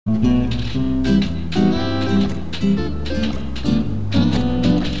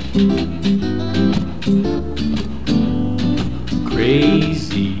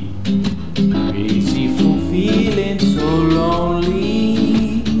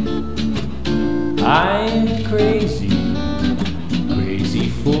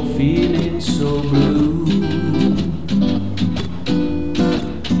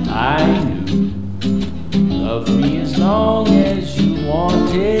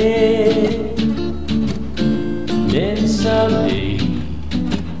someday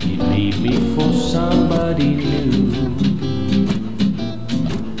you leave me for somebody new.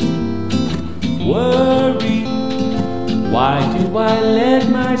 Worry, why do I let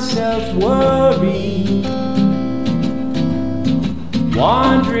myself worry?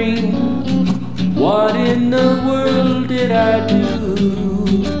 Wondering, what in the world did I do?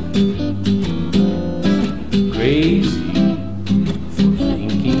 Crazy for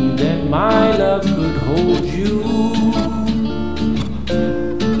thinking that my love could hold you.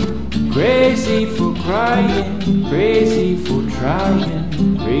 Crazy for crying, crazy for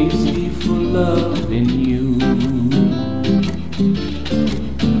trying, crazy for loving you.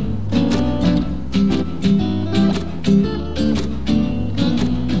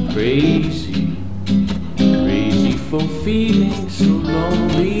 Crazy, crazy for feeling so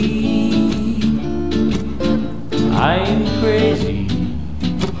lonely. I'm crazy,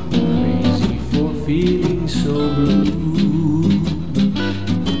 crazy for feeling so blue.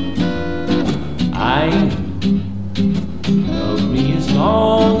 I knew, love me as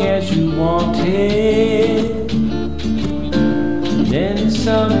long as you wanted. Then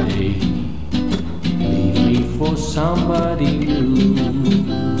someday, leave me for somebody new.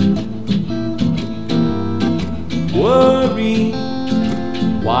 Worry,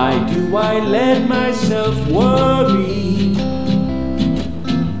 why do I let myself worry?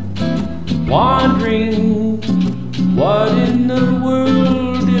 Wondering, what in the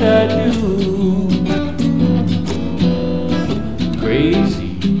world did I do?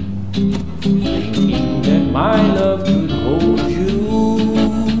 Crazy for thinking that my love could hold you.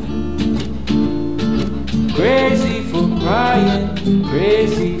 Crazy for crying,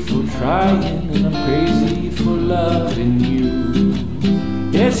 crazy for trying, and I'm crazy for loving you.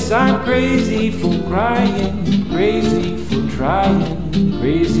 Yes, I'm crazy for crying, crazy for trying,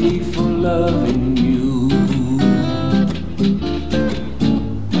 crazy for loving you.